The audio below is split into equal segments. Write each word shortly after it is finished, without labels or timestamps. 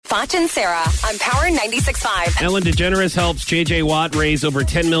Foch and Sarah on Power 96.5. Ellen DeGeneres helps J.J. Watt raise over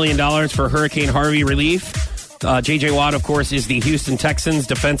 $10 million for Hurricane Harvey relief. J.J. Watt, of course, is the Houston Texans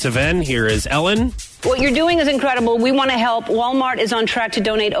defensive end. Here is Ellen. What you're doing is incredible. We want to help. Walmart is on track to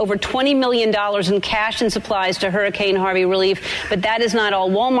donate over $20 million in cash and supplies to Hurricane Harvey relief. But that is not all.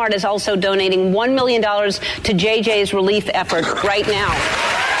 Walmart is also donating $1 million to JJ's relief effort right now.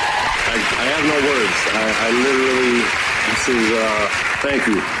 I have no words. I literally, this is, thank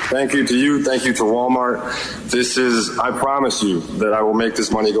you. Thank you to you. Thank you to Walmart. I promise you that I will make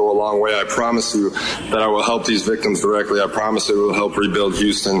this money go a long way. I promise you that I will help these victims directly. I promise it will help rebuild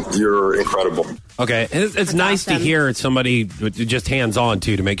Houston. You're incredible. Okay, it's nice to hear somebody just hands-on,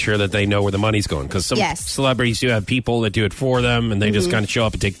 too, to make sure that they know where the money's going. Because some celebrities do have people that do it for them, and they just kind of show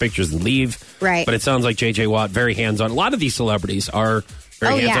up and take pictures and leave. Right. But it sounds like J.J. Watt, very hands-on. A lot of these celebrities are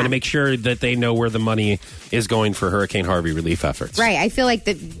very hands-on to make sure that they know where the money is going for Hurricane Harvey relief efforts. Right. I feel like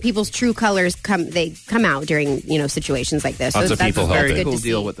people's true colors come out during situations like this. Lots of people helping. Very cool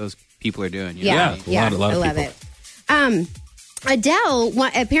deal what those people are doing. Yeah, a lot of I love people. it. Adele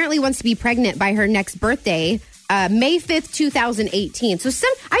apparently wants to be pregnant by her next birthday, May 5th, 2018. So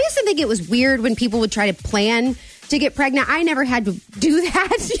I used to think it was weird when people would try to plan to get pregnant. I never had to do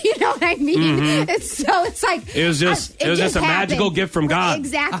that. You know what I mean? Mm-hmm. It's like it was just a magical gift from God.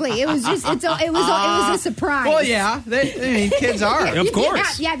 Exactly. It was just it was a surprise. Well, yeah, kids are. Of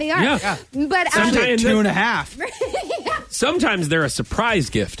course. Yeah, they are. Yeah. But sometimes 2.5. Sometimes they're a surprise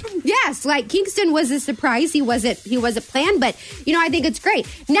gift. Yes, like Kingston was a surprise. He wasn't planned, but I think it's great.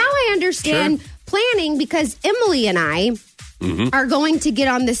 Now I understand planning because Emily and I are going to get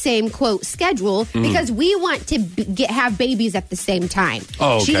on the same, quote, schedule because we want to have babies at the same time.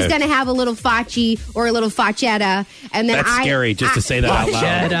 Oh, okay. She's going to have a little Fachi or a little Fachetta. And then That's scary just to say that out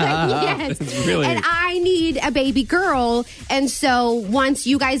loud. Yes. Really... And I need a baby girl. And so once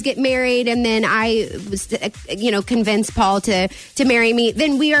you guys get married and then I convince Paul to marry me,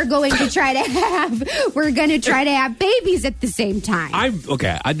 then we are going to try to have babies at the same time. I'm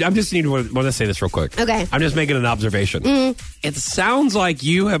just want to say this real quick. Okay. I'm just making an observation. It sounds like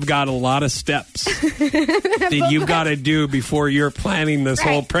you have got a lot of steps that you've got to do before you're planning this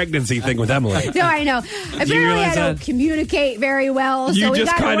whole pregnancy thing with Emily. No, I know. Apparently, I don't communicate very well. You so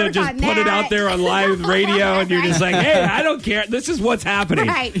just kind of just put it out there on live radio, and you're just like, hey, I don't care. This is what's happening.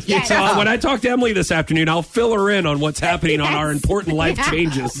 Right. Yes. So when I talk to Emily this afternoon, I'll fill her in on what's happening on our important life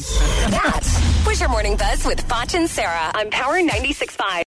changes. That was your Morning Buzz with Foch and Sarah on Power 96.5.